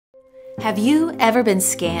Have you ever been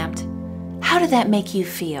scammed? How did that make you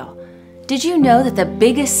feel? Did you know that the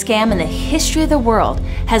biggest scam in the history of the world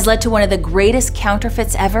has led to one of the greatest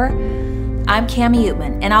counterfeits ever? I'm Cami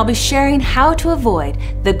Utman, and I'll be sharing how to avoid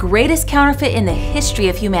the greatest counterfeit in the history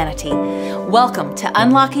of humanity. Welcome to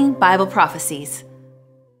Unlocking Bible Prophecies.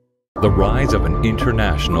 The rise of an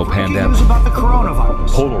international pandemic, about the coronavirus,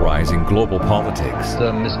 polarizing global politics,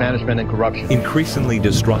 the mismanagement and corruption, increasingly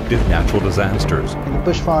destructive natural disasters. The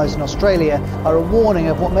bushfires in Australia are a warning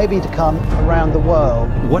of what may be to come around the world.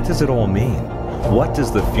 What does it all mean? What does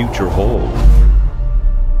the future hold?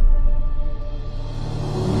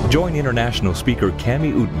 Join international speaker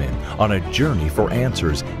Cami Utman on a journey for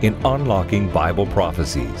answers in Unlocking Bible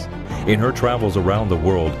Prophecies. In her travels around the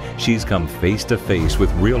world, she's come face to face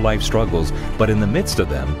with real-life struggles, but in the midst of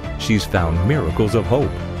them, she's found miracles of hope.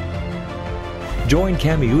 Join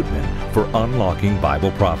Cami Utman for Unlocking Bible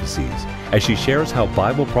Prophecies as she shares how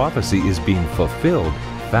Bible prophecy is being fulfilled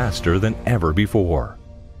faster than ever before.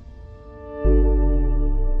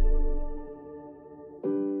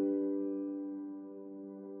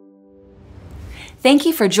 Thank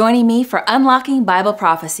you for joining me for Unlocking Bible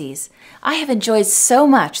Prophecies. I have enjoyed so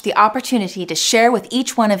much the opportunity to share with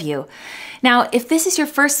each one of you. Now, if this is your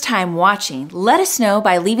first time watching, let us know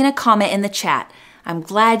by leaving a comment in the chat. I'm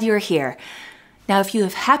glad you're here. Now, if you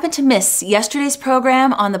have happened to miss yesterday's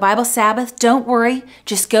program on the Bible Sabbath, don't worry.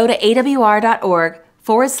 Just go to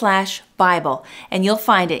awr.org/Bible and you'll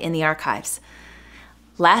find it in the archives.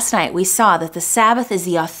 Last night, we saw that the Sabbath is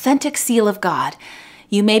the authentic seal of God.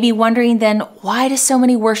 You may be wondering then, why do so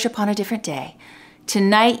many worship on a different day?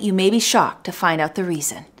 Tonight, you may be shocked to find out the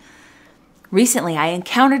reason. Recently, I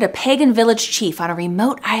encountered a pagan village chief on a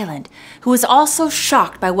remote island who was also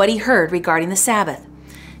shocked by what he heard regarding the Sabbath.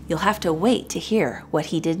 You'll have to wait to hear what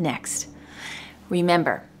he did next.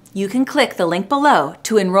 Remember, you can click the link below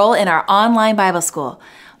to enroll in our online Bible school.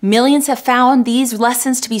 Millions have found these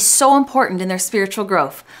lessons to be so important in their spiritual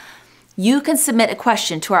growth. You can submit a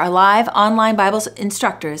question to our live online Bible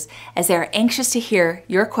instructors as they are anxious to hear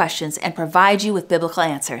your questions and provide you with biblical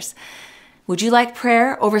answers. Would you like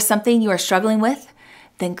prayer over something you are struggling with?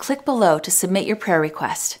 Then click below to submit your prayer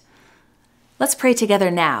request. Let's pray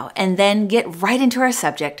together now and then get right into our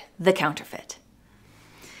subject, the counterfeit.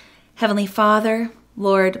 Heavenly Father,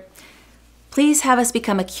 Lord, please have us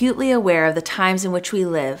become acutely aware of the times in which we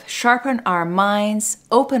live. Sharpen our minds,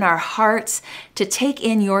 open our hearts to take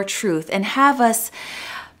in your truth, and have us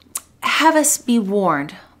be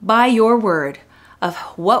warned by your word of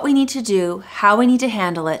what we need to do, how we need to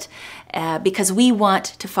handle it, because we want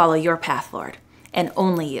to follow your path, Lord, and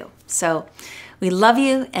only you. So we love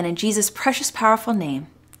you, and in Jesus' precious, powerful name,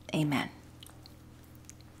 amen.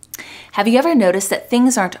 Have you ever noticed that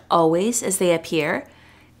things aren't always as they appear?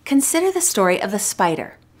 Consider the story of the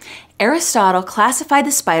spider. Aristotle classified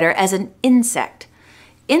the spider as an insect.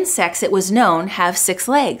 Insects, it was known, have 6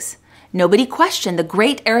 legs. Nobody questioned the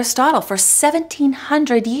great Aristotle for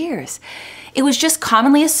 1,700 years. It was just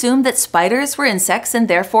commonly assumed that spiders were insects and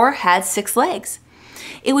therefore had 6 legs.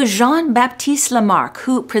 It was Jean-Baptiste Lamarck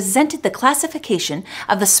who presented the classification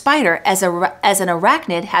of the spider as an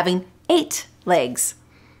arachnid having 8 legs.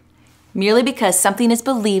 Merely because something is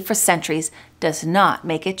believed for centuries does not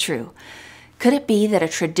make it true. Could it be that a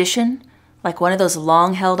tradition, like one of those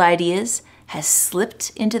long-held ideas, has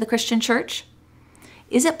slipped into the Christian church?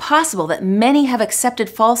 Is it possible that many have accepted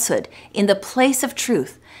falsehood in the place of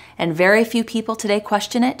truth, and very few people today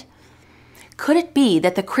question it? Could it be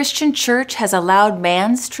that the Christian church has allowed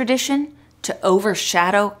man's tradition to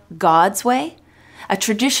overshadow God's way? A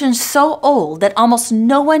tradition so old that almost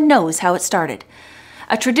no one knows how it started.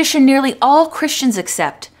 A tradition nearly all Christians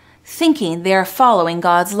accept, thinking they are following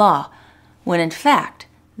God's law, when in fact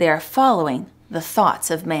they are following the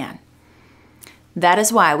thoughts of man. That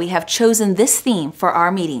is why we have chosen this theme for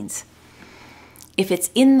our meetings. If it's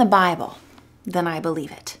in the Bible, then I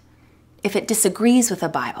believe it. If it disagrees with the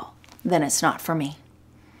Bible, then it's not for me.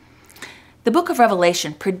 The book of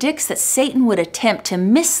Revelation predicts that Satan would attempt to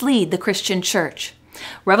mislead the Christian church.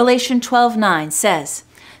 Revelation 12:9 says,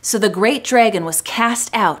 "So the great dragon was cast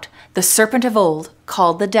out, the serpent of old,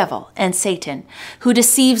 called the devil and Satan, who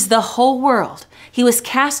deceives the whole world. He was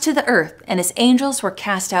cast to the earth, and his angels were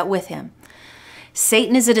cast out with him."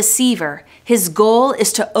 Satan is a deceiver. His goal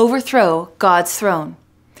is to overthrow God's throne.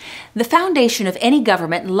 The foundation of any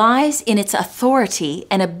government lies in its authority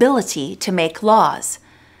and ability to make laws.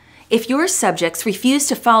 If your subjects refuse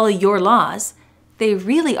to follow your laws, they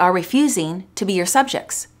really are refusing to be your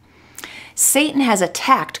subjects. Satan has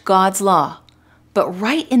attacked God's law, but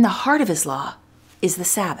right in the heart of his law is the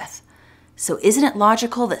Sabbath. So isn't it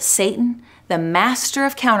logical that Satan, the master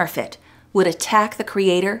of counterfeit, would attack the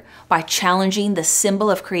Creator by challenging the symbol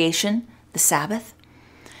of creation, the Sabbath?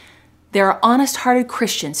 There are honest-hearted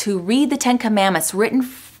Christians who read the Ten Commandments written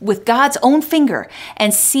with God's own finger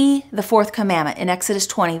and see the fourth commandment in Exodus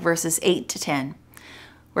 20, verses 8 to 10,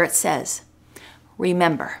 where it says,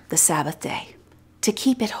 "Remember the Sabbath day, to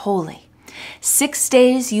keep it holy. 6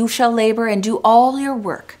 days you shall labor and do all your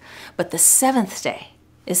work, but the seventh day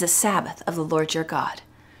is the Sabbath of the Lord your God."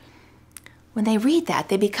 When they read that,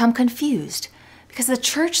 they become confused because the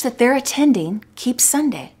church that they're attending keeps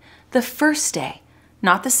Sunday, the first day,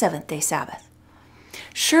 not the seventh-day Sabbath.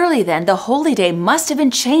 Surely then, the holy day must have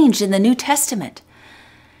been changed in the New Testament.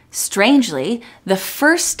 Strangely, the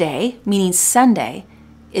first day, meaning Sunday,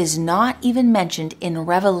 is not even mentioned in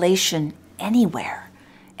Revelation anywhere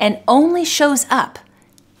and only shows up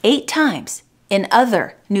 8 times in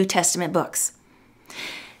other New Testament books.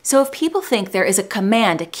 So if people think there is a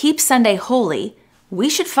command to keep Sunday holy, we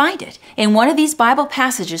should find it in one of these Bible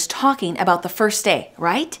passages talking about the first day,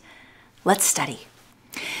 right? Let's study.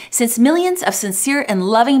 Since millions of sincere and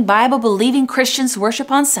loving Bible-believing Christians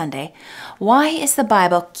worship on Sunday, why is the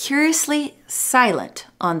Bible curiously silent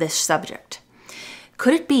on this subject?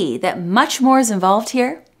 Could it be that much more is involved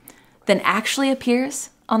here than actually appears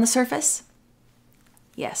on the surface?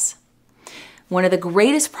 Yes. One of the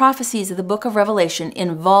greatest prophecies of the book of Revelation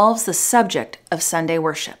involves the subject of Sunday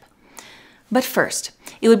worship. But first,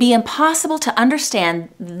 it would be impossible to understand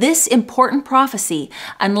this important prophecy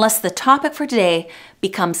unless the topic for today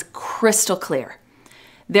becomes crystal clear.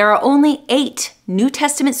 There are only 8 New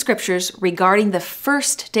Testament scriptures regarding the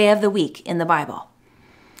first day of the week in the Bible.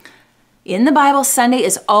 In the Bible, Sunday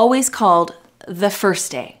is always called the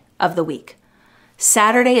first day of the week.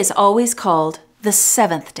 Saturday is always called the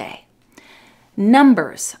seventh day.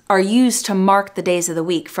 Numbers are used to mark the days of the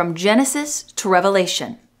week from Genesis to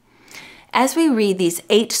Revelation. As we read these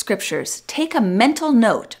 8 scriptures, take a mental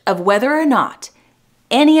note of whether or not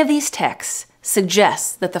any of these texts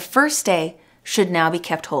suggests that the first day should now be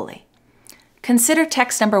kept holy. Consider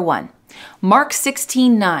text number 1, Mark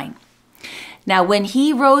 16:9. Now when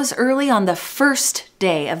he rose early on the first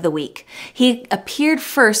day of the week, he appeared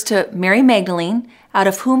first to Mary Magdalene, out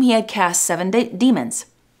of whom he had cast 7 demons.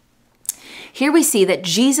 Here we see that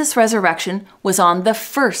Jesus' resurrection was on the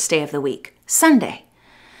first day of the week, Sunday.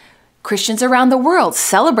 Christians around the world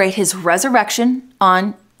celebrate his resurrection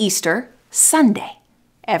on Easter Sunday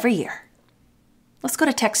every year. Let's go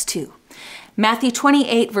to text 2. Matthew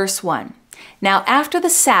 28, verse 1. Now after the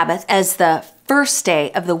Sabbath, as the first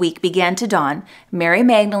day of the week began to dawn, Mary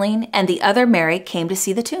Magdalene and the other Mary came to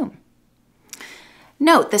see the tomb.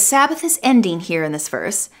 Note, the Sabbath is ending here in this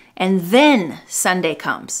verse, and then Sunday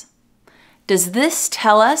comes. Does this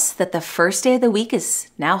tell us that the first day of the week is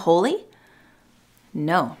now holy?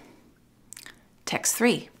 No. Text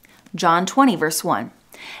 3, John 20, verse 1.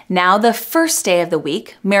 Now the first day of the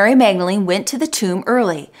week, Mary Magdalene went to the tomb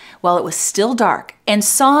early, while it was still dark, and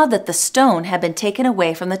saw that the stone had been taken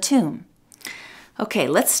away from the tomb. Okay,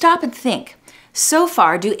 let's stop and think. So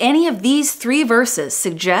far, do any of these 3 verses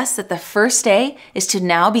suggest that the first day is to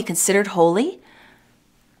now be considered holy?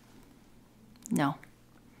 No.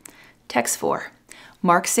 Text 4,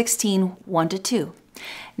 Mark 16, 1-2.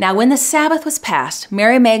 Now when the Sabbath was past,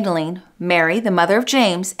 Mary Magdalene, Mary, the mother of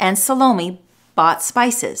James, and Salome bought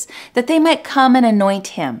spices, that they might come and anoint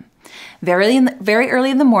him. Very early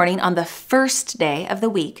in the morning on the first day of the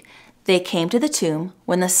week, they came to the tomb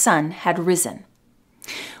when the sun had risen.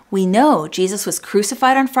 We know Jesus was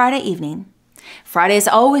crucified on Friday evening. Friday has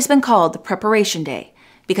always been called the preparation day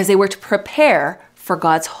because they were to prepare for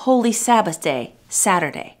God's holy Sabbath day,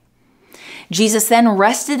 Saturday. Jesus then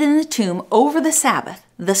rested in the tomb over the Sabbath,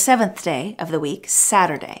 the 7th day of the week,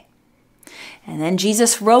 Saturday. And then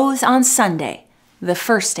Jesus rose on Sunday, the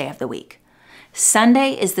first day of the week.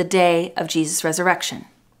 Sunday is the day of Jesus' resurrection.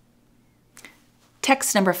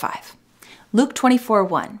 Text number 5, Luke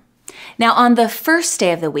 24:1. Now on the first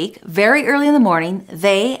day of the week, very early in the morning,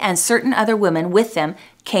 they and certain other women with them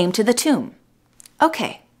came to the tomb.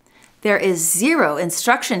 Okay, there is 0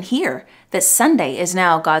 instruction here that Sunday is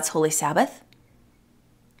now God's holy Sabbath.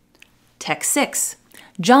 Text 6,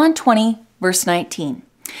 John 20, verse 19.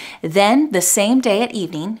 Then the same day at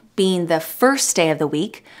evening, being the first day of the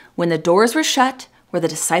week, when the doors were shut, where the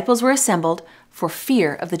disciples were assembled, for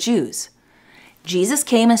fear of the Jews, Jesus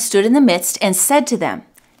came and stood in the midst and said to them,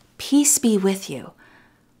 "Peace be with you."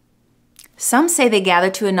 Some say they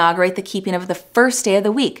gathered to inaugurate the keeping of the first day of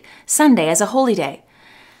the week, Sunday, as a holy day.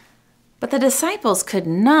 But the disciples could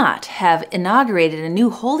not have inaugurated a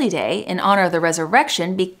new holy day in honor of the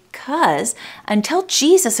resurrection because until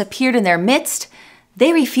Jesus appeared in their midst,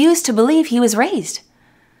 they refused to believe he was raised.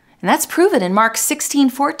 And that's proven in Mark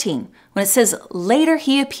 16:14, when it says, "Later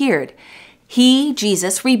he appeared. He,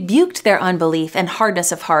 Jesus, rebuked their unbelief and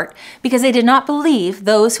hardness of heart because they did not believe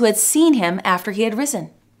those who had seen him after he had risen."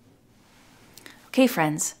 Okay,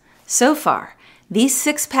 friends, so far, these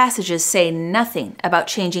 6 passages say nothing about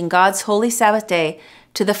changing God's holy Sabbath day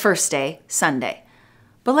to the first day, Sunday.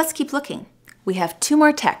 But let's keep looking. We have 2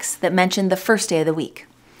 more texts that mention the first day of the week.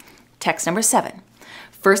 Text number 7,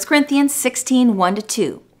 1 Corinthians 16,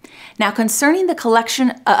 1-2. "Now concerning the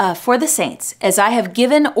collection for the saints, as I have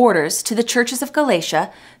given orders to the churches of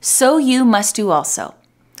Galatia, so you must do also.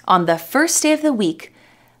 On the first day of the week,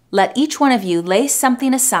 let each one of you lay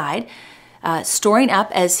something aside, storing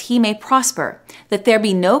up as he may prosper, that there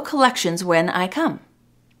be no collections when I come."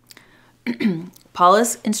 Paul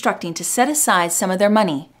is instructing to set aside some of their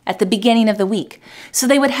money at the beginning of the week so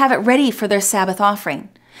they would have it ready for their Sabbath offering.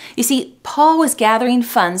 You see, Paul was gathering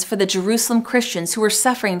funds for the Jerusalem Christians who were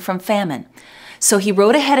suffering from famine. So he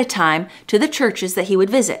wrote ahead of time to the churches that he would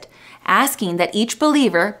visit, asking that each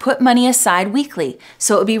believer put money aside weekly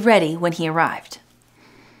so it would be ready when he arrived.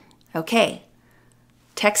 Okay,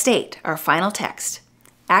 text 8, our final text,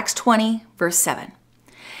 Acts 20, verse 7.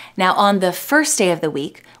 "Now on the first day of the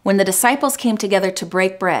week, when the disciples came together to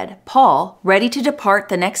break bread, Paul, ready to depart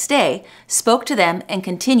the next day, spoke to them and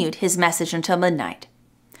continued his message until midnight."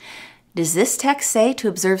 Does this text say to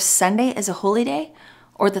observe Sunday as a holy day,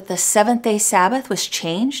 or that the seventh-day Sabbath was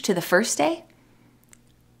changed to the first day?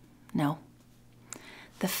 No.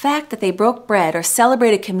 The fact that they broke bread or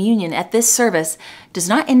celebrated communion at this service does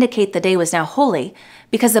not indicate the day was now holy,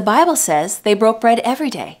 because the Bible says they broke bread every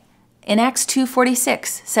day. In Acts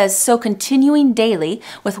 2:46 says, "So continuing daily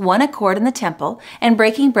with one accord in the temple and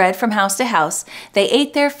breaking bread from house to house, they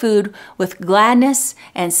ate their food with gladness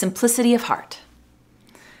and simplicity of heart."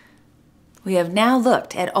 We have now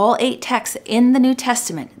looked at all 8 texts in the New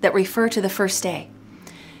Testament that refer to the first day.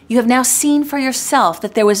 You have now seen for yourself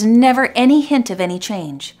that there was never any hint of any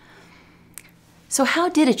change. So how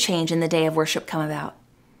did a change in the day of worship come about?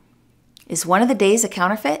 Is one of the days a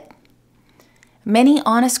counterfeit? Many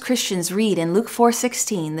honest Christians read in Luke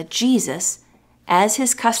 4:16 that Jesus, as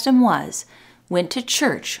his custom was, went to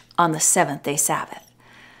church on the seventh-day Sabbath.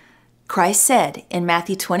 Christ said in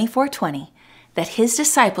Matthew 24:20 that his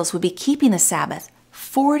disciples would be keeping the Sabbath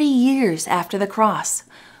 40 years after the cross,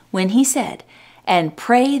 when he said, "And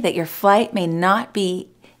pray that your flight may not be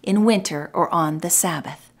in winter or on the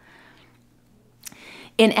Sabbath."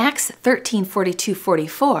 In Acts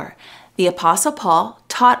 13:42-44, the Apostle Paul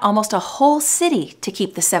taught almost a whole city to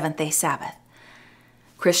keep the seventh-day Sabbath.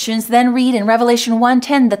 Christians then read in Revelation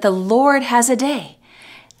 1:10 that the Lord has a day.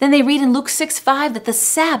 Then they read in Luke 6:5 that the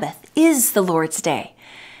Sabbath is the Lord's day.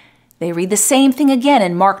 They read the same thing again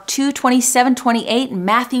in Mark 2:27-28 and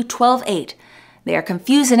Matthew 12:8. They are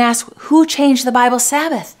confused and ask, who changed the Bible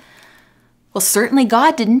Sabbath? Well, certainly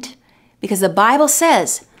God didn't, because the Bible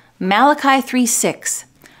says, Malachi 3:6,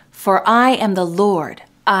 "For I am the Lord,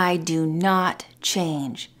 I do not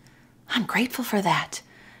change." I'm grateful for that,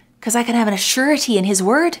 because I can have an assurity in his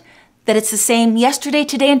word that it's the same yesterday,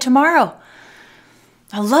 today, and tomorrow.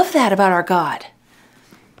 I love that about our God.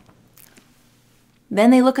 Then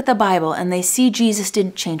they look at the Bible and they see Jesus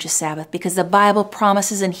didn't change the Sabbath, because the Bible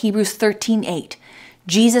promises in Hebrews 13:8,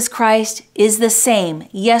 Jesus Christ is the same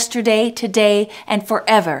yesterday, today, and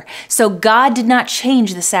forever. So God did not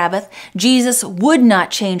change the Sabbath. Jesus would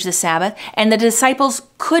not change the Sabbath, and the disciples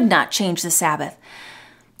could not change the Sabbath.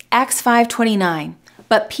 Acts 5:29,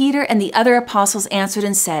 "But Peter and the other apostles answered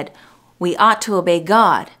and said, 'We ought to obey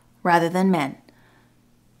God rather than men.'"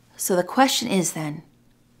 So the question is then,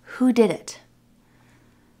 who did it?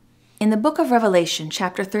 In the book of Revelation,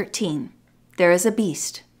 chapter 13, there is a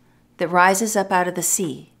beast that rises up out of the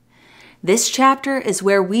sea. This chapter is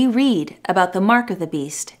where we read about the mark of the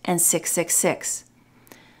beast and 666.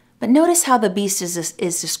 But notice how the beast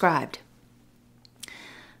is described.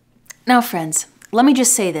 Now, friends, let me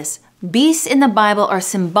just say this. Beasts in the Bible are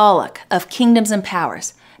symbolic of kingdoms and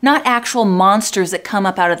powers, not actual monsters that come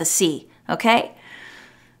up out of the sea, okay?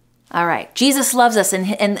 All right, Jesus loves us,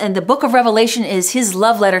 and the book of Revelation is his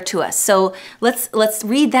love letter to us. So let's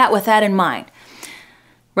read that with that in mind.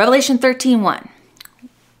 Revelation 13:1.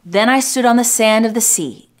 "Then I stood on the sand of the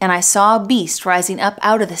sea, and I saw a beast rising up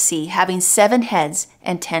out of the sea, having 7 heads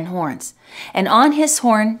and 10 horns, and on his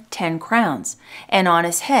horn 10 crowns, and on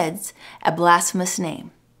his heads a blasphemous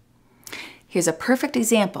name." Here's a perfect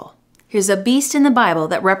example. Here's a beast in the Bible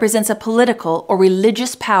that represents a political or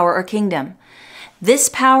religious power or kingdom. This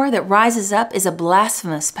power that rises up is a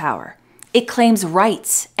blasphemous power. It claims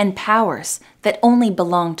rights and powers that only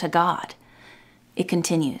belong to God. It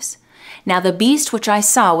continues, Now the beast which I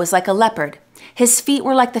saw was like a leopard. His feet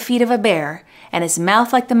were like the feet of a bear, and his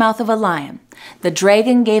mouth like the mouth of a lion. The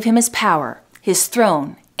dragon gave him his power, his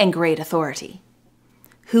throne, and great authority.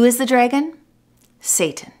 Who is the dragon?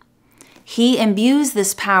 Satan. He imbues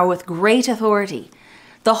this power with great authority.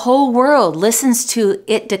 The whole world listens to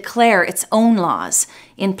it declare its own laws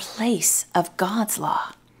in place of God's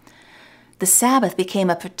law. The Sabbath became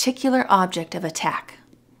a particular object of attack.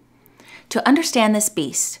 To understand this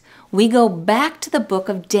beast, we go back to the book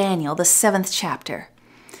of Daniel, the 7th chapter.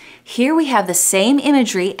 Here we have the same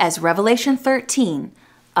imagery as Revelation 13,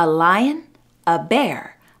 a lion, a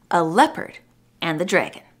bear, a leopard, and the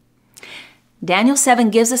dragon. Daniel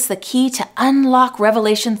 7 gives us the key to unlock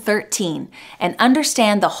Revelation 13 and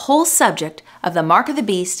understand the whole subject of the mark of the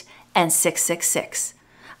beast and 666.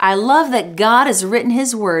 I love that God has written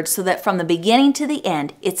His word so that from the beginning to the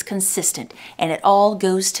end, it's consistent and it all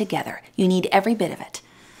goes together. You need every bit of it.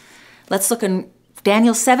 Let's look in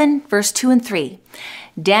Daniel 7, verse 2 and 3.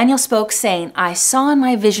 Daniel spoke, saying, I saw in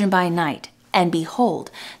my vision by night, and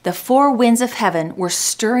behold, the four winds of heaven were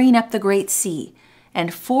stirring up the great sea,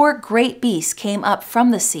 and four great beasts came up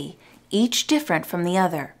from the sea, each different from the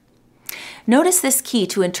other. Notice this key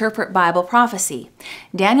to interpret Bible prophecy.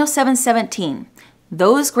 Daniel 7:17.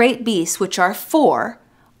 Those great beasts which are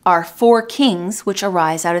four kings which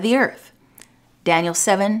arise out of the earth. Daniel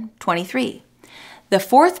 7:23. The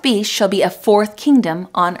fourth beast shall be a fourth kingdom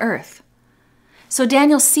on earth. So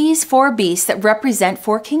Daniel sees four beasts that represent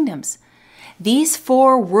four kingdoms. These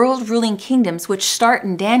four world-ruling kingdoms which start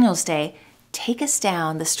in Daniel's day take us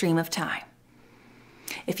down the stream of time.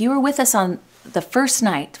 If you were with us on the first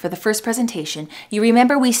night for the first presentation, you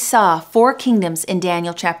remember we saw four kingdoms in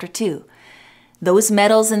Daniel chapter 2. Those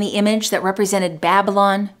metals in the image that represented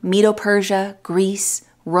Babylon, Medo-Persia, Greece,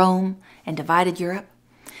 Rome, and divided Europe.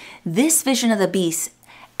 This vision of the beast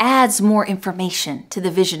adds more information to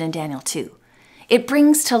the vision in Daniel 2. It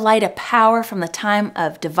brings to light a power from the time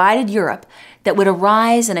of divided Europe that would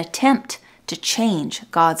arise and attempt to change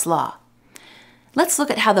God's law. Let's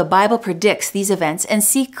look at how the Bible predicts these events and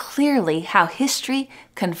see clearly how history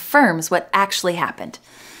confirms what actually happened.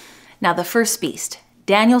 Now the first beast,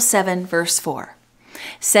 Daniel 7 verse 4,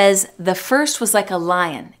 says, the first was like a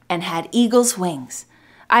lion and had eagle's wings.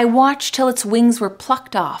 I watched till its wings were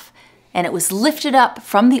plucked off, and it was lifted up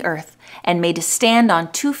from the earth and made to stand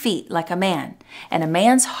on 2 feet like a man, and a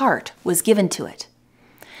man's heart was given to it.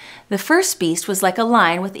 The first beast was like a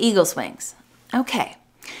lion with eagle's wings. Okay.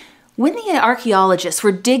 When the archaeologists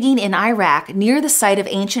were digging in Iraq near the site of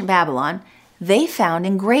ancient Babylon, they found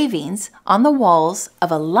engravings on the walls of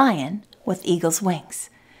a lion with eagle's wings.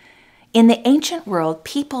 In the ancient world,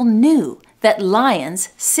 people knew that lions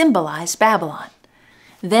symbolized Babylon.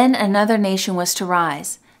 Then another nation was to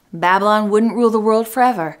rise. Babylon wouldn't rule the world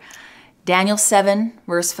forever. Daniel 7,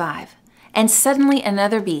 verse 5. And suddenly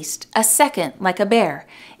another beast, a second like a bear.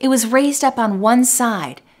 It was raised up on one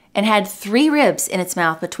side, and had 3 ribs in its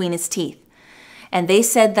mouth between its teeth. And they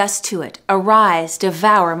said thus to it, arise,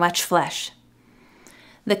 devour much flesh.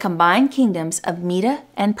 The combined kingdoms of Media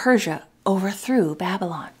and Persia overthrew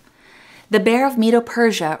Babylon. The bear of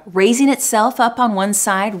Medo-Persia, raising itself up on one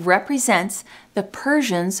side, represents the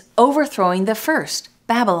Persians overthrowing the first,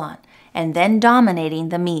 Babylon, and then dominating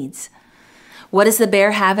the Medes. What does the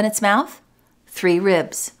bear have in its mouth? 3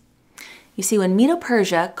 ribs. You see, when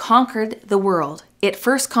Medo-Persia conquered the world, it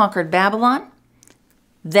first conquered Babylon,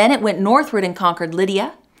 then it went northward and conquered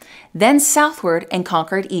Lydia, then southward and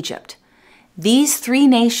conquered Egypt. These 3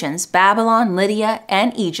 nations, Babylon, Lydia,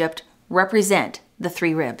 and Egypt, represent the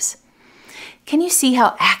 3 ribs. Can you see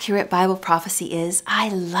how accurate Bible prophecy is? I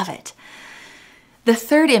love it. The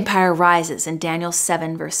third empire rises in Daniel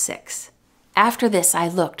 7, verse 6. After this I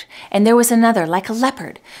looked, and there was another like a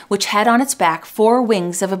leopard, which had on its back 4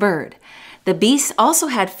 wings of a bird. The beast also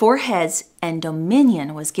had 4 heads, and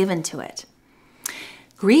dominion was given to it.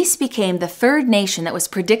 Greece became the third nation that was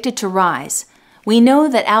predicted to rise. We know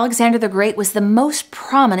that Alexander the Great was the most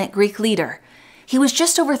prominent Greek leader. He was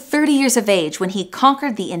just over 30 years of age when he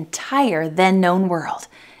conquered the entire then-known world,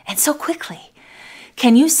 and so quickly.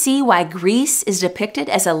 Can you see why Greece is depicted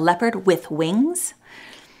as a leopard with wings?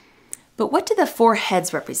 But what do the 4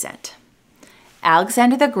 heads represent?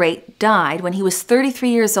 Alexander the Great died when he was 33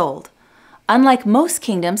 years old. Unlike most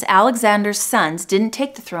kingdoms, Alexander's sons didn't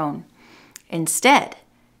take the throne. Instead,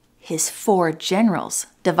 his 4 generals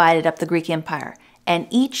divided up the Greek Empire, and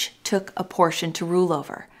each took a portion to rule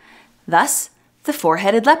over. Thus, the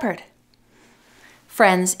 4-headed leopard.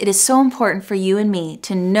 Friends, it is so important for you and me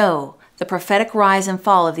to know the prophetic rise and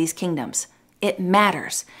fall of these kingdoms. It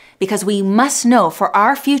matters because we must know for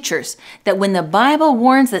our futures that when the Bible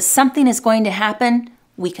warns that something is going to happen,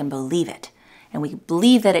 we can believe it. And we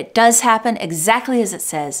believe that it does happen exactly as it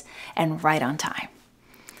says and right on time.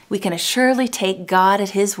 We can assuredly take God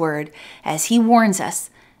at His word as He warns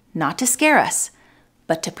us, not to scare us,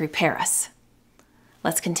 but to prepare us.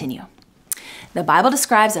 Let's continue. The Bible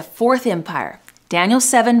describes a fourth empire. Daniel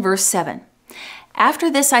 7, verse 7.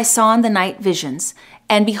 After this I saw in the night visions,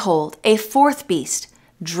 and behold, a fourth beast,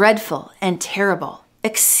 dreadful and terrible,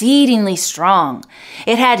 exceedingly strong.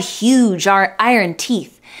 It had huge iron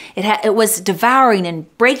teeth. It was devouring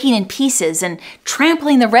and breaking in pieces and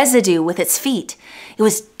trampling the residue with its feet. It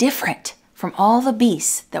was different from all the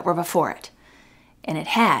beasts that were before it. And it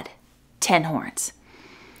had 10 horns.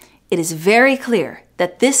 It is very clear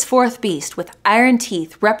that this fourth beast with iron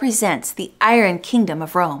teeth represents the Iron Kingdom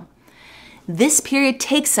of Rome. This period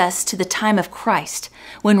takes us to the time of Christ,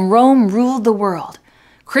 when Rome ruled the world.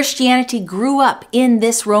 Christianity grew up in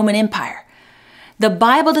this Roman Empire. The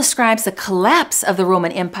Bible describes the collapse of the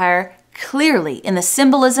Roman Empire clearly in the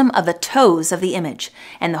symbolism of the toes of the image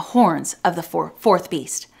and the horns of the fourth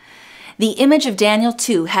beast. The image of Daniel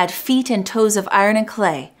 2 had feet and toes of iron and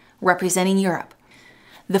clay, representing Europe.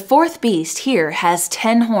 The fourth beast here has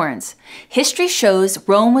 10 horns. History shows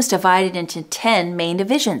Rome was divided into 10 main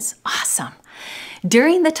divisions. Awesome.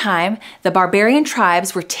 During the time the barbarian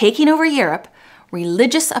tribes were taking over Europe,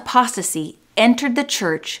 religious apostasy entered the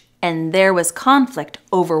church, and there was conflict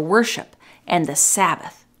over worship, and the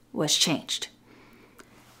Sabbath was changed.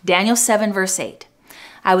 Daniel 7, verse 8.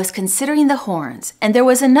 I was considering the horns, and there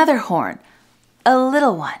was another horn, a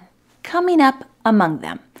little one, coming up among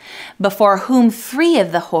them, before whom 3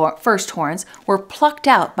 of the first horns were plucked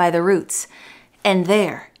out by the roots. And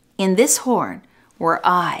there, in this horn, were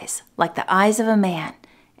eyes like the eyes of a man,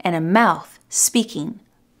 and a mouth speaking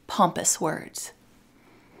pompous words.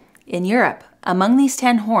 In Europe, among these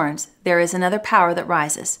 10 horns, there is another power that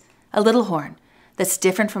rises, a little horn that's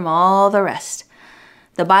different from all the rest.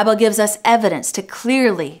 The Bible gives us evidence to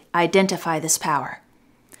clearly identify this power.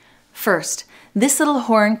 First, this little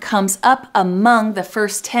horn comes up among the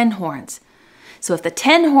first 10 horns. So if the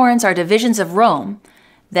 10 horns are divisions of Rome,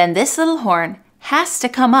 then this little horn has to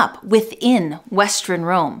come up within Western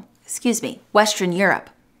Europe.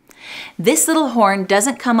 This little horn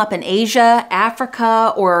doesn't come up in Asia,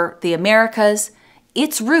 Africa, or the Americas.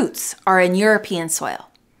 Its roots are in European soil.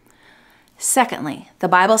 Secondly, the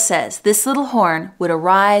Bible says this little horn would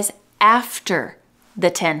arise after the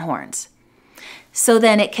 10 horns. So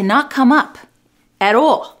then it cannot come up at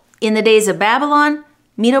all in the days of Babylon,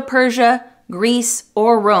 Medo-Persia, Greece,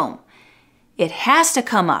 or Rome. It has to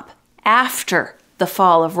come up after the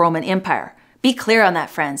fall of Roman Empire. Be clear on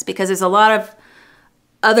that, friends, because there's a lot of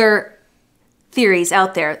other theories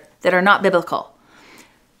out there that are not biblical.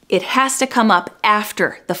 It has to come up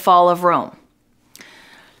after the fall of Rome.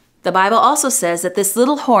 The Bible also says that this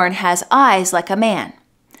little horn has eyes like a man.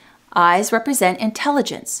 Eyes represent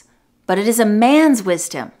intelligence, but it is a man's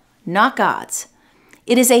wisdom, not God's.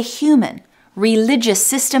 It is a human, religious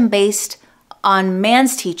system based on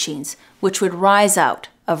man's teachings, which would rise out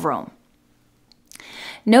of Rome.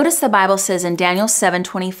 Notice the Bible says in Daniel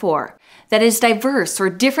 7:24 that it is diverse or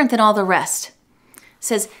different than all the rest. It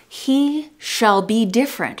says, he shall be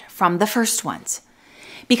different from the first ones.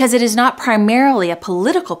 Because it is not primarily a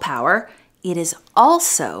political power, it is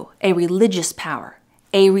also a religious power,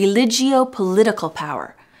 a religio-political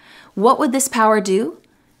power. What would this power do?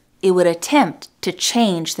 It would attempt to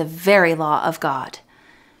change the very law of God.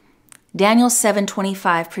 Daniel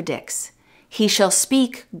 7:25 predicts, he shall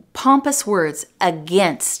speak pompous words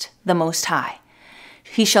against the Most High.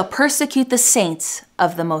 He shall persecute the saints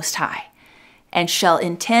of the Most High, and shall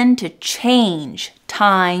intend to change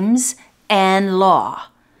times and law.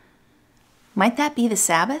 Might that be the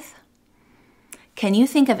Sabbath? Can you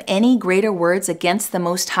think of any greater words against the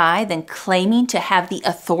Most High than claiming to have the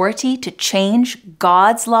authority to change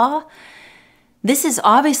God's law? This is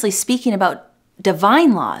obviously speaking about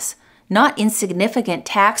divine laws, not insignificant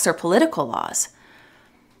tax or political laws.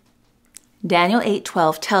 Daniel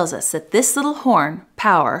 8:12 tells us that this little horn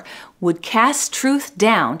power would cast truth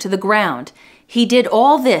down to the ground. He did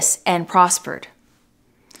all this and prospered.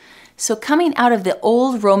 So coming out of the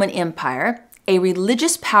old Roman Empire, a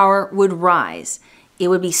religious power would rise. It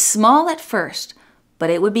would be small at first, but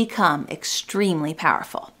it would become extremely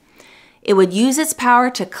powerful. It would use its power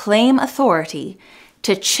to claim authority,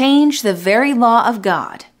 to change the very law of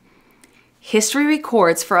God. History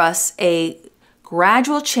records for us a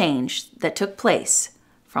gradual change that took place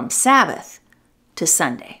from Sabbath to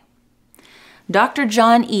Sunday. Dr.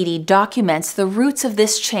 John Eadie documents the roots of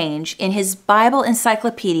this change in his Bible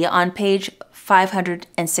Encyclopedia on page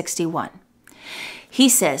 561. He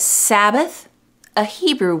says, Sabbath, a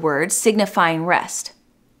Hebrew word signifying rest.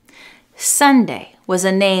 Sunday was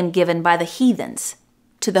a name given by the heathens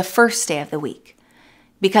to the first day of the week,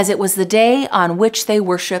 because it was the day on which they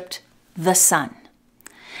worshipped the sun.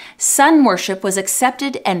 Sun worship was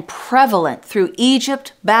accepted and prevalent through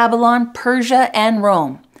Egypt, Babylon, Persia, and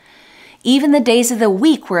Rome. Even the days of the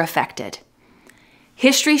week were affected.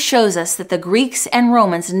 History shows us that the Greeks and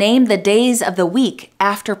Romans named the days of the week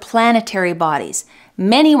after planetary bodies.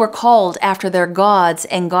 Many were called after their gods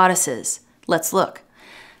and goddesses. Let's look.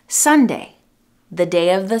 Sunday, the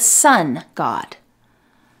day of the sun god.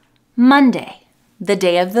 Monday, the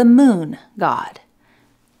day of the moon god.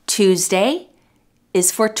 Tuesday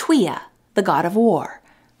is for Tuia, the god of war.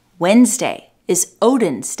 Wednesday is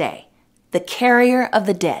Odin's day, the carrier of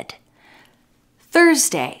the dead.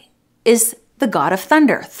 Thursday is the god of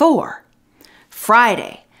thunder, Thor.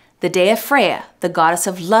 Friday, the day of Freya, the goddess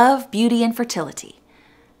of love, beauty, and fertility.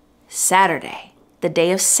 Saturday, the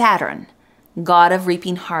day of Saturn, god of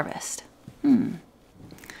reaping harvest.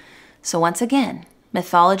 So once again,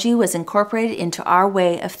 mythology was incorporated into our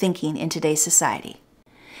way of thinking in today's society.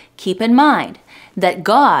 Keep in mind that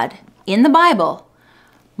God, in the Bible,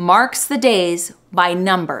 marks the days by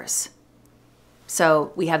numbers.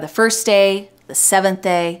 So we have the first day, the seventh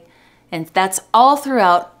day, and that's all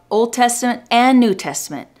throughout Old Testament and New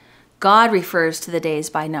Testament. God refers to the days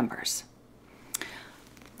by numbers.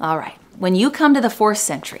 All right, when you come to the 4th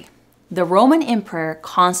century, the Roman Emperor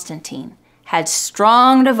Constantine had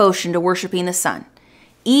strong devotion to worshiping the sun,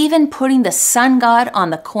 even putting the sun god on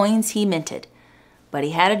the coins he minted. But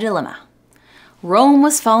he had a dilemma. Rome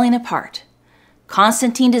was falling apart.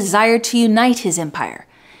 Constantine desired to unite his empire.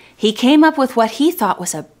 He came up with what he thought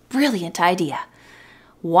was a brilliant idea.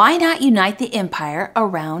 Why not unite the empire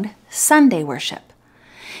around Sunday worship?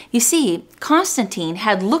 You see, Constantine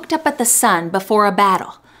had looked up at the sun before a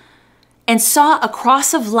battle and saw a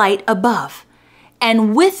cross of light above,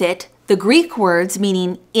 and with it, the Greek words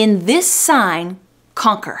meaning, in this sign,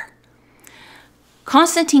 conquer.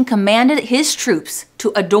 Constantine commanded his troops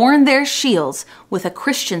to adorn their shields with a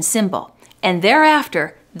Christian symbol, and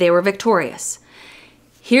thereafter they were victorious.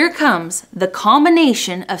 Here comes the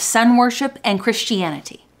combination of sun worship and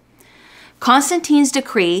Christianity. Constantine's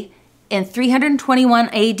decree in 321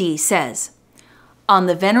 AD says, on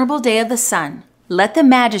the venerable day of the sun, let the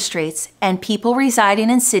magistrates and people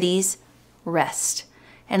residing in cities rest,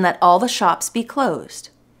 and let all the shops be closed.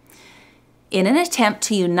 In an attempt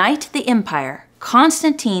to unite the empire,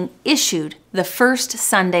 Constantine issued the first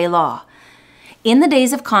Sunday law. In the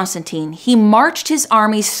days of Constantine, he marched his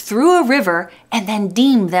armies through a river and then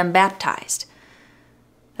deemed them baptized.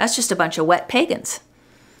 That's just a bunch of wet pagans.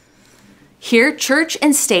 Here, church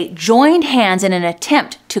and state joined hands in an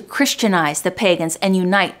attempt to Christianize the pagans and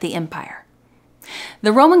unite the empire.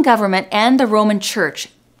 The Roman government and the Roman church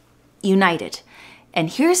united. And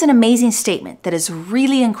here's an amazing statement that is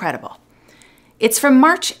really incredible. It's from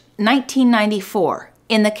March 1994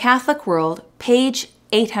 in the Catholic World, page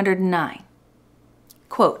 809.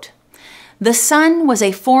 Quote, the sun was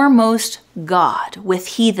a foremost god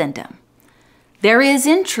with heathendom. There is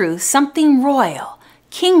in truth something royal,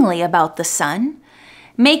 kingly about the sun,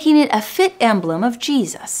 making it a fit emblem of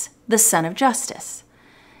Jesus, the Son of Justice.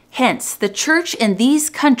 Hence, the church in these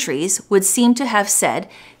countries would seem to have said,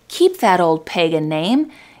 keep that old pagan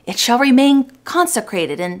name, it shall remain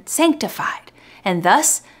consecrated and sanctified. And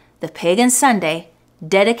thus, the pagan Sunday,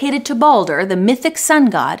 dedicated to Balder, the mythic sun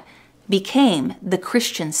god, became the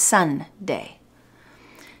Christian Sun Day.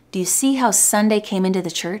 Do you see how Sunday came into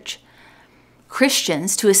the church?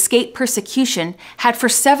 Christians, to escape persecution, had for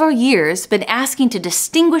several years been asking to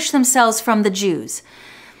distinguish themselves from the Jews.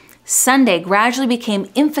 Sunday gradually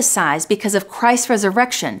became emphasized because of Christ's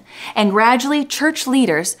resurrection, and gradually church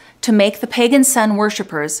leaders, to make the pagan sun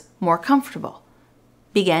worshipers more comfortable,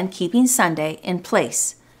 began keeping Sunday in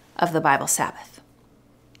place of the Bible Sabbath.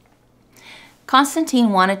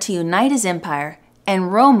 Constantine wanted to unite his empire,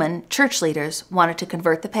 and Roman church leaders wanted to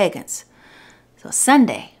convert the pagans. So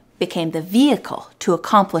Sunday became the vehicle to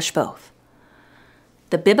accomplish both.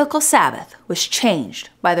 The biblical Sabbath was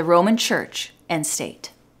changed by the Roman church and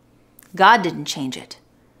state. God didn't change it.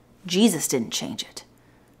 Jesus didn't change it.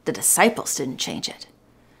 The disciples didn't change it.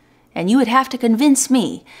 And you would have to convince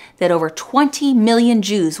me that over 20 million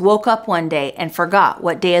Jews woke up one day and forgot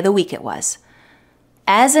what day of the week it was.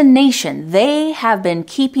 As a nation, they have been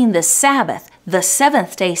keeping the Sabbath, the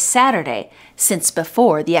seventh-day Saturday, since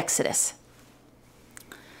before the Exodus.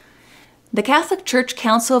 The Catholic Church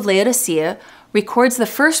Council of Laodicea records the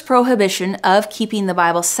first prohibition of keeping the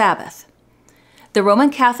Bible's Sabbath. The Roman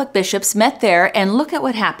Catholic bishops met there, and look at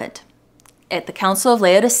what happened at the Council of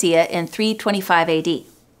Laodicea in 325 AD.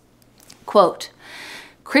 Quote,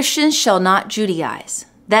 "Christians shall not Judaize,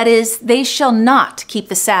 that is, they shall not keep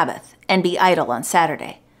the Sabbath and be idle on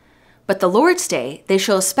Saturday. But the Lord's Day they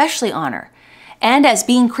shall especially honor, and as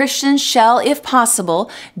being Christians shall, if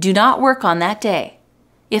possible, do not work on that day.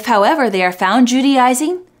 If, however, they are found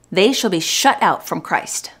Judaizing, they shall be shut out from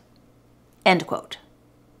Christ." End quote.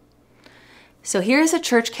 So here is a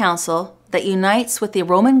church council that unites with the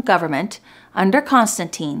Roman government under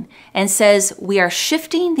Constantine and says we are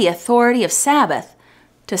shifting the authority of Sabbath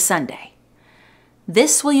to Sunday.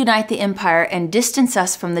 This will unite the empire and distance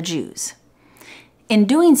us from the Jews. In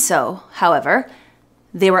doing so, however,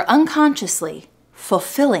 they were unconsciously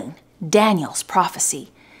fulfilling Daniel's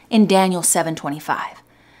prophecy in Daniel 7:25,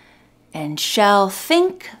 "and shall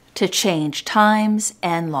think to change times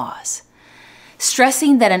and laws,"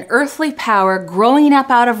 stressing that an earthly power growing up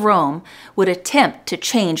out of Rome would attempt to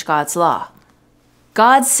change God's law.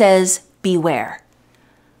 God says, beware.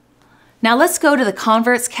 Now let's go to the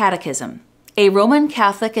Convert's Catechism, a Roman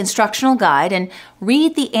Catholic instructional guide, and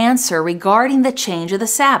read the answer regarding the change of the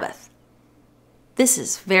Sabbath. This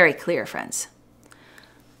is very clear, friends.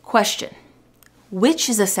 Question: which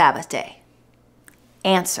is a Sabbath day?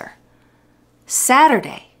 Answer: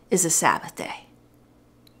 Saturday is a Sabbath day.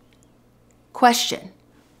 Question: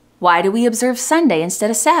 why do we observe Sunday instead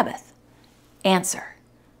of Sabbath? Answer: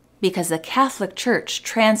 because the Catholic Church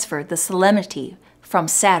transferred the solemnity from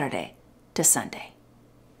Saturday to Sunday.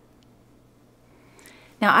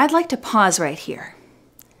 Now, I'd like to pause right here.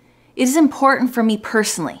 It is important for me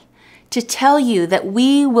personally to tell you that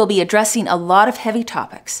we will be addressing a lot of heavy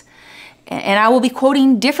topics, and I will be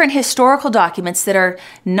quoting different historical documents that are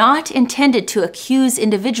not intended to accuse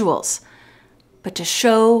individuals, but to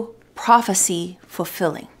show prophecy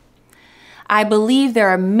fulfilling. I believe there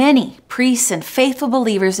are many priests and faithful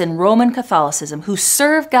believers in Roman Catholicism who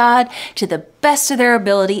serve God to the best of their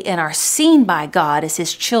ability and are seen by God as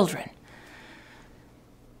His children.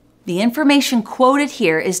 The information quoted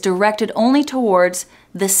here is directed only towards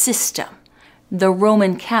the system, the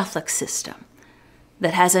Roman Catholic system,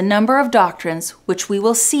 that has a number of doctrines which we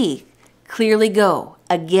will see clearly go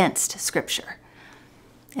against Scripture.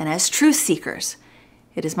 And as truth seekers,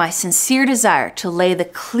 it is my sincere desire to lay the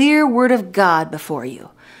clear Word of God before you,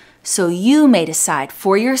 so you may decide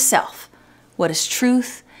for yourself what is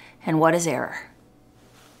truth and what is error.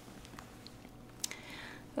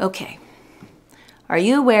 Okay, are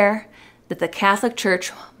you aware that the Catholic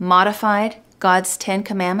Church modified God's 10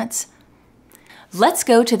 Commandments? Let's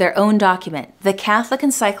go to their own document, the Catholic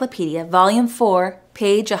Encyclopedia, Volume 4,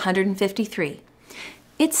 page 153.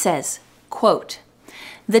 It says, quote,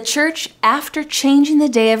 "The Church, after changing the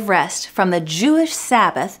day of rest from the Jewish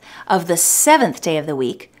Sabbath of the 7th day of the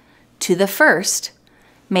week to the 1st,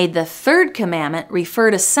 made the 3rd commandment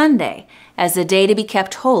refer to Sunday as the day to be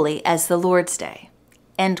kept holy as the Lord's Day."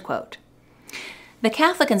 End quote. The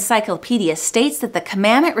Catholic Encyclopedia states that the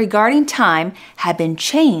commandment regarding time had been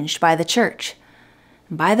changed by the Church.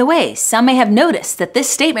 By the way, some may have noticed that this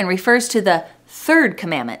statement refers to the 3rd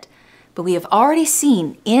commandment, but we have already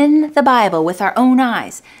seen in the Bible with our own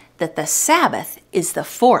eyes that the Sabbath is the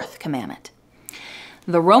 4th commandment.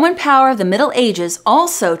 The Roman power of the Middle Ages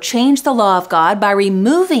also changed the law of God by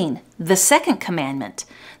removing the 2nd commandment,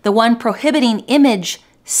 the one prohibiting image,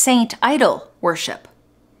 saint, idol worship.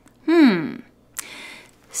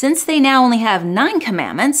 Since they now only have 9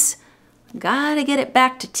 commandments, gotta get it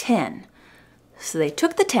back to 10. So they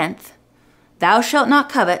took the 10th, thou shalt not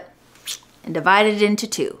covet, and divided it into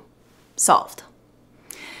 2. Solved.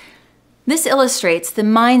 This illustrates the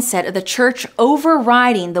mindset of the Church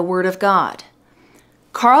overriding the Word of God.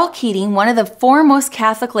 Karl Keating, one of the foremost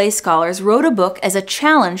Catholic lay scholars, wrote a book as a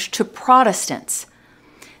challenge to Protestants.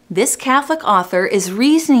 This Catholic author is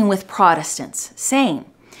reasoning with Protestants, saying,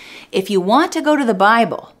 if you want to go to the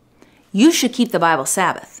Bible, you should keep the Bible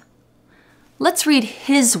Sabbath. Let's read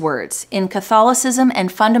his words in Catholicism and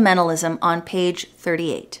Fundamentalism on page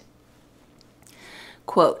 38.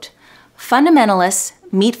 Quote, "Fundamentalists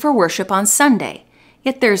meet for worship on Sunday,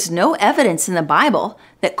 yet there's no evidence in the Bible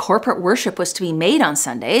that corporate worship was to be made on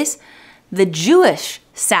Sundays. The Jewish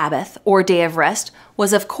Sabbath, or day of rest,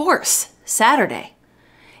 was of course Saturday.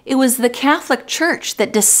 It was the Catholic Church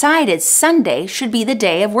that decided Sunday should be the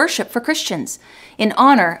day of worship for Christians in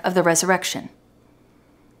honor of the resurrection."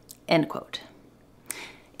 End quote.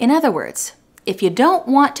 In other words, if you don't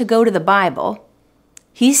want to go to the Bible,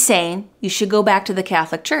 he's saying you should go back to the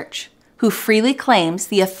Catholic Church, who freely claims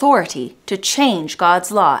the authority to change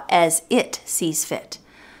God's law as it sees fit.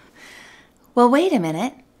 Well, wait a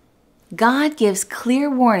minute. God gives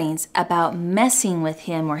clear warnings about messing with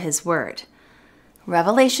him or his word.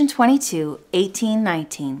 Revelation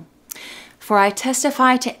 22:18-19. For I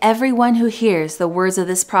testify to everyone who hears the words of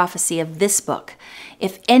this prophecy of this book.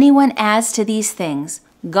 If anyone adds to these things,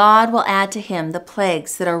 God will add to him the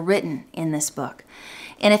plagues that are written in this book.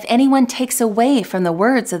 And if anyone takes away from the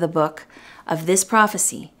words of the book of this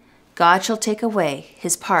prophecy, God shall take away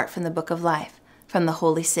his part from the book of life, from the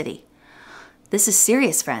holy city. This is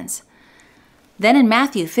serious, friends. Then in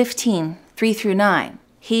Matthew 15:3-9,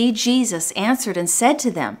 he, Jesus, answered and said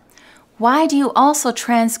to them, Why do you also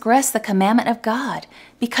transgress the commandment of God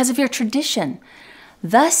because of your tradition?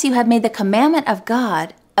 Thus you have made the commandment of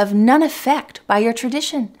God of none effect by your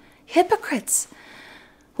tradition. Hypocrites!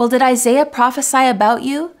 Well, did Isaiah prophesy about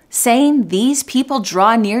you, saying, These people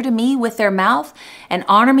draw near to me with their mouth and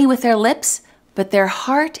honor me with their lips, but their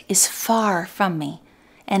heart is far from me,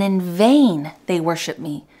 and in vain they worship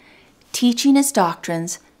me, teaching as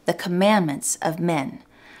doctrines the commandments of men.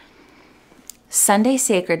 Sunday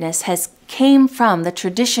sacredness has came from the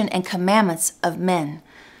tradition and commandments of men.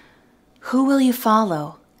 Who will you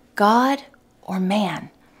follow, God or man?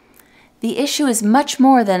 The issue is much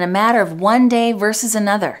more than a matter of one day versus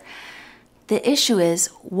another. The issue is,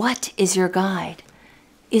 what is your guide?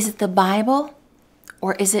 Is it the Bible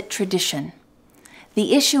or is it tradition?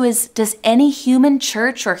 The issue is, does any human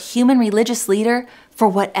church or human religious leader, for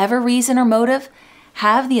whatever reason or motive,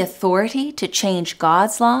 have the authority to change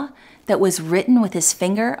God's law that was written with his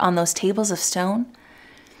finger on those tables of stone?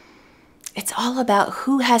 It's all about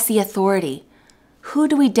who has the authority. Who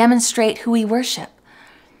do we demonstrate who we worship?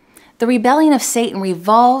 The rebellion of Satan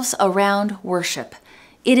revolves around worship.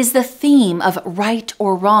 It is the theme of right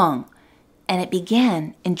or wrong, and it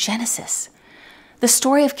began in Genesis. The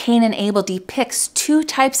story of Cain and Abel depicts two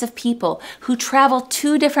types of people who travel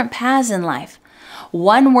two different paths in life.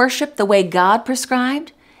 One worshiped the way God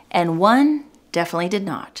prescribed, and one definitely did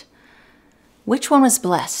not. Which one was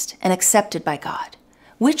blessed and accepted by God?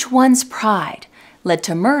 Which one's pride led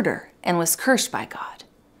to murder and was cursed by God?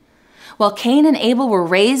 While Cain and Abel were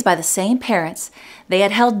raised by the same parents, they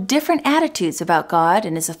had held different attitudes about God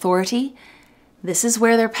and his authority. This is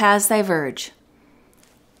where their paths diverge.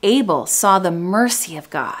 Abel saw the mercy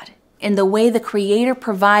of God in the way the Creator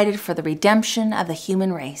provided for the redemption of the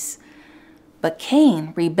human race. But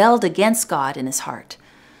Cain rebelled against God in his heart.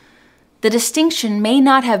 The distinction may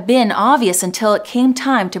not have been obvious until it came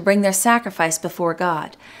time to bring their sacrifice before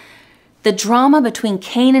God. The drama between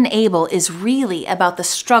Cain and Abel is really about the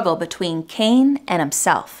struggle between Cain and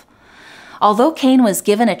himself. Although Cain was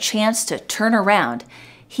given a chance to turn around,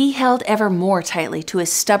 he held ever more tightly to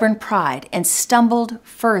his stubborn pride and stumbled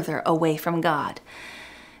further away from God.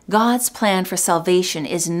 God's plan for salvation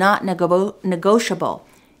is not negotiable.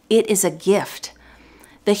 It is a gift.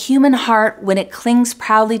 The human heart, when it clings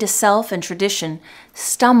proudly to self and tradition,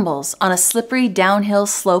 stumbles on a slippery downhill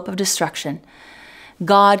slope of destruction.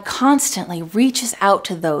 God constantly reaches out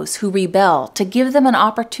to those who rebel to give them an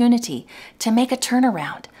opportunity to make a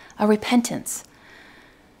turnaround, a repentance.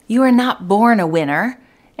 You are not born a winner,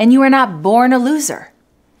 and you are not born a loser.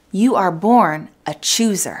 You are born a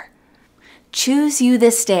chooser. Choose you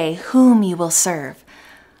this day whom you will serve.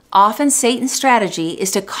 Often Satan's strategy is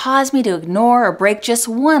to cause me to ignore or break just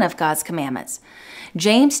one of God's commandments.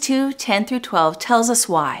 James 2:10-12 tells us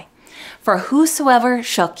why. For whosoever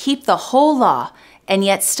shall keep the whole law and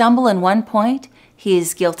yet stumble in one point, he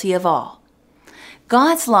is guilty of all.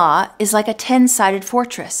 God's law is like a 10-sided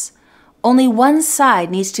fortress. Only one side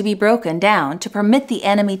needs to be broken down to permit the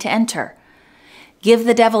enemy to enter. Give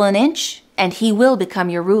the devil an inch, and he will become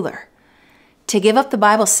your ruler. To give up the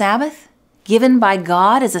Bible Sabbath, given by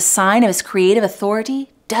God as a sign of his creative authority,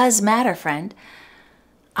 does matter, friend.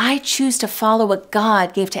 I choose to follow what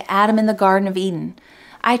God gave to Adam in the Garden of Eden.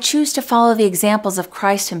 I choose to follow the examples of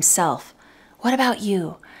Christ himself. What about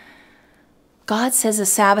you? God says the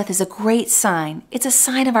Sabbath is a great sign. It's a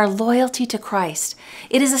sign of our loyalty to Christ.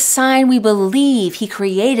 It is a sign we believe he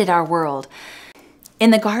created our world.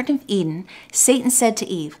 In the Garden of Eden, Satan said to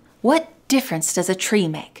Eve, "What difference does a tree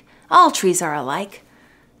make? All trees are alike."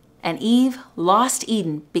 And Eve lost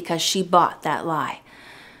Eden because she bought that lie.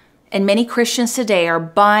 And many Christians today are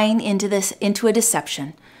buying into a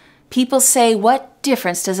deception. People say, "What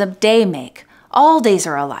difference does a day make? All days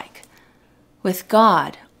are alike." With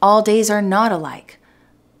God, all days are not alike.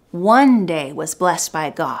 One day was blessed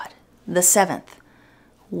by God, the seventh.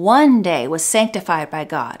 One day was sanctified by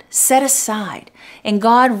God, set aside, and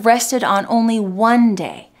God rested on only one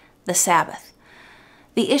day, the Sabbath.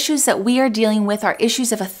 The issues that we are dealing with are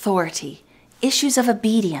issues of authority, issues of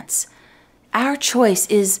obedience. Our choice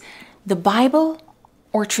is the Bible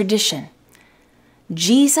or tradition,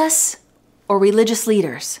 Jesus or religious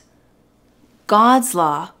leaders, God's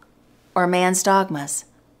law or man's dogmas,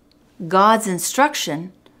 God's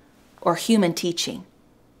instruction or human teaching,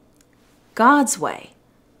 God's way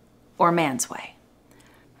or man's way.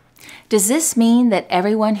 Does this mean that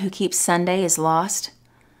everyone who keeps Sunday is lost?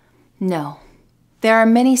 No. There are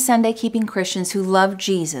many Sunday-keeping Christians who love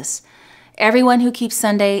Jesus. Everyone who keeps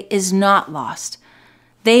Sunday is not lost.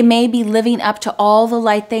 They may be living up to all the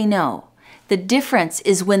light they know. The difference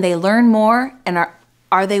is when they learn more and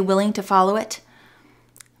are they willing to follow it?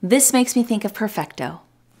 This makes me think of Perfecto,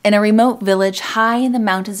 in a remote village high in the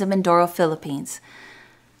mountains of Mindoro, Philippines.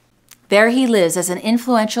 There he lives as an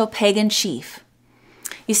influential pagan chief.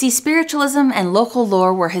 You see, spiritualism and local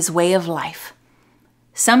lore were his way of life.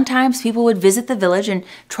 Sometimes people would visit the village and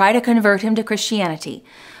try to convert him to Christianity,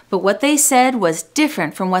 but what they said was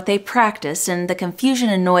different from what they practiced, and the confusion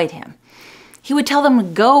annoyed him. He would tell them to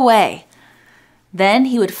go away. Then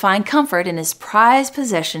he would find comfort in his prized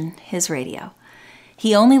possession, his radio.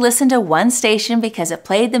 He only listened to one station because it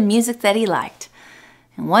played the music that he liked.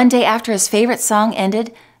 And one day after his favorite song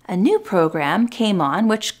ended, a new program came on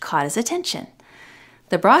which caught his attention.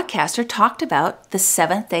 The broadcaster talked about the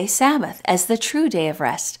seventh-day Sabbath as the true day of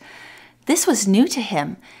rest. This was new to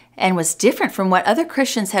him and was different from what other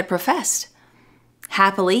Christians had professed.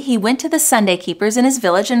 Happily, he went to the Sunday keepers in his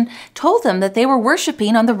village and told them that they were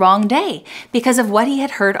worshiping on the wrong day because of what he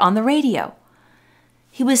had heard on the radio.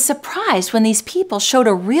 He was surprised when these people showed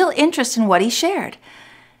a real interest in what he shared.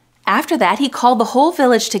 After that, he called the whole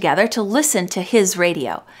village together to listen to his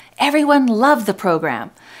radio. Everyone loved the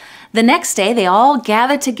program. The next day, they all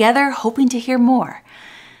gathered together, hoping to hear more.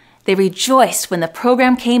 They rejoiced when the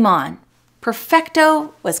program came on.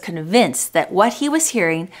 Perfecto was convinced that what he was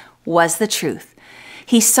hearing was the truth.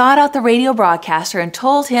 He sought out the radio broadcaster and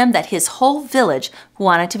told him that his whole village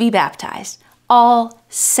wanted to be baptized, all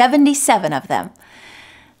 77 of them.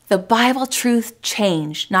 The Bible truth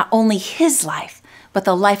changed not only his life, but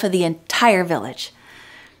the life of the entire village.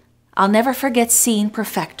 I'll never forget seeing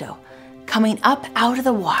Perfecto coming up out of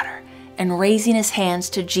the water and raising his hands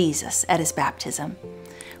to Jesus at his baptism,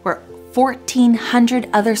 where 1,400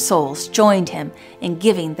 other souls joined him in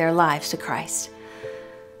giving their lives to Christ.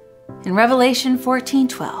 In Revelation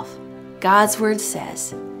 14:12, God's word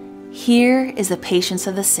says, "Here is the patience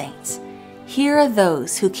of the saints. Here are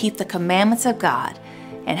those who keep the commandments of God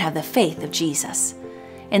and have the faith of Jesus."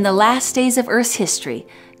 In the last days of Earth's history,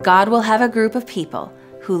 God will have a group of people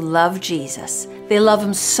who love Jesus. They love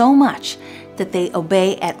him so much that they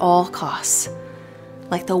obey at all costs.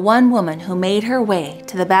 Like the one woman who made her way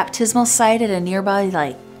to the baptismal site at a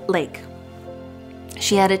nearby lake.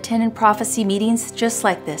 She had attended prophecy meetings just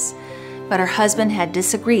like this, but her husband had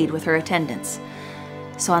disagreed with her attendance.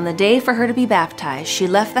 So on the day for her to be baptized, she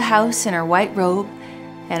left the house in her white robe,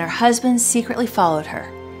 and her husband secretly followed her.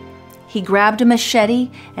 He grabbed a machete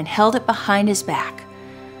and held it behind his back.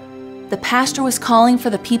 The pastor was calling for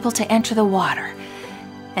the people to enter the water,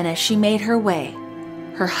 and as she made her way,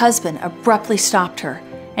 her husband abruptly stopped her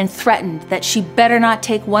and threatened that she better not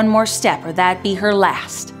take one more step or that be her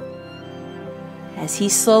last, as he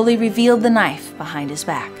slowly revealed the knife behind his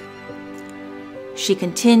back. She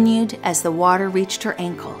continued as the water reached her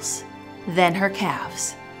ankles, then her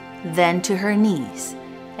calves, then to her knees,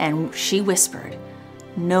 and she whispered,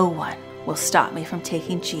 "No one will stop me from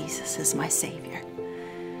taking Jesus as my Savior."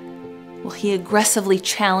 Well, he aggressively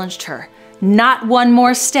challenged her, "Not one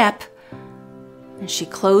more step." And she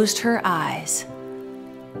closed her eyes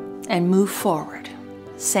and moved forward,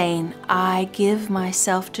 saying, "I give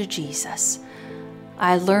myself to Jesus.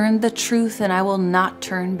 I learned the truth and I will not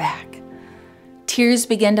turn back." Tears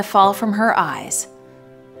began to fall from her eyes,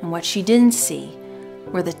 and what she didn't see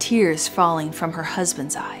were the tears falling from her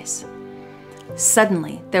husband's eyes.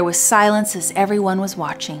 Suddenly, there was silence as everyone was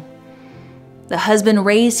watching. The husband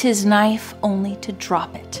raised his knife only to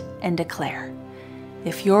drop it and declare,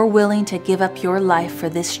 "If you're willing to give up your life for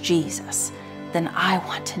this Jesus, then I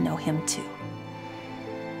want to know him too."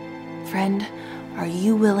 Friend, are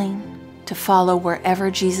you willing to follow wherever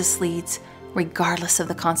Jesus leads, regardless of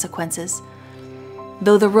the consequences?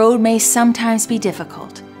 Though the road may sometimes be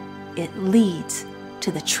difficult, it leads to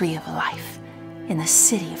the tree of life in the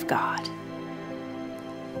city of God.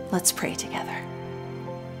 Let's pray together.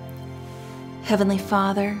 Heavenly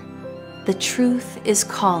Father, the truth is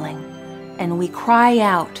calling, and we cry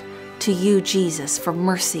out to you, Jesus, for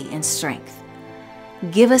mercy and strength.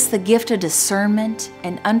 Give us the gift of discernment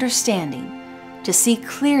and understanding to see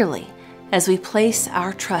clearly as we place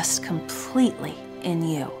our trust completely in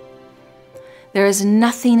you. There is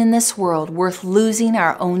nothing in this world worth losing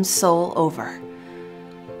our own soul over.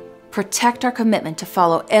 Protect our commitment to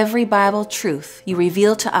follow every Bible truth you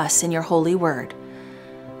reveal to us in your holy word.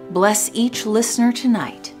 Bless each listener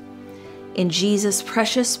tonight. In Jesus'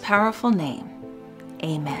 precious, powerful name,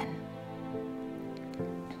 amen.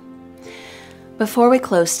 Before we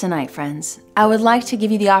close tonight, friends, I would like to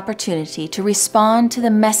give you the opportunity to respond to the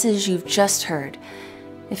message you've just heard.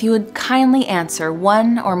 If you would kindly answer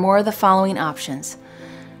one or more of the following options.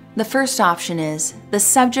 The first option is, the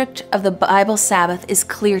subject of the Bible Sabbath is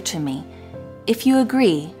clear to me. If you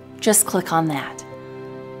agree, just click on that.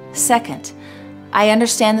 Second, I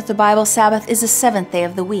understand that the Bible Sabbath is the seventh day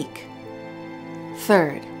of the week.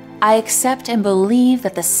 Third, I accept and believe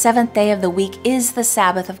that the seventh day of the week is the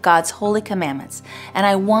Sabbath of God's holy commandments, and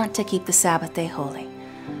I want to keep the Sabbath day holy.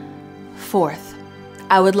 Fourth,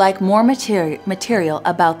 I would like more material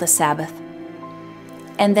about the Sabbath.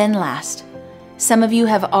 And then last, some of you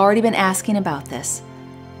have already been asking about this.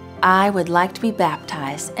 I would like to be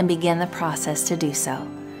baptized and begin the process to do so.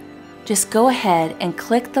 Just go ahead and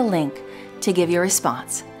click the link to give your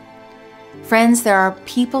response. Friends, there are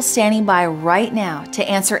people standing by right now to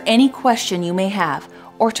answer any question you may have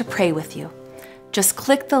or to pray with you. Just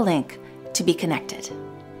click the link to be connected.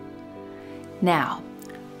 Now,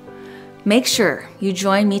 make sure you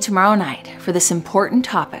join me tomorrow night for this important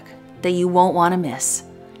topic that you won't want to miss.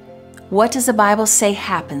 What does the Bible say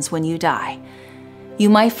happens when you die? You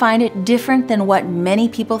might find it different than what many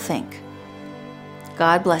people think.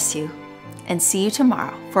 God bless you, and see you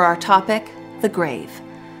tomorrow for our topic, the grave,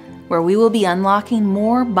 where we will be unlocking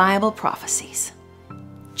more Bible prophecies.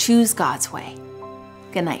 Choose God's way.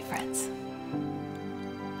 Good night, friends.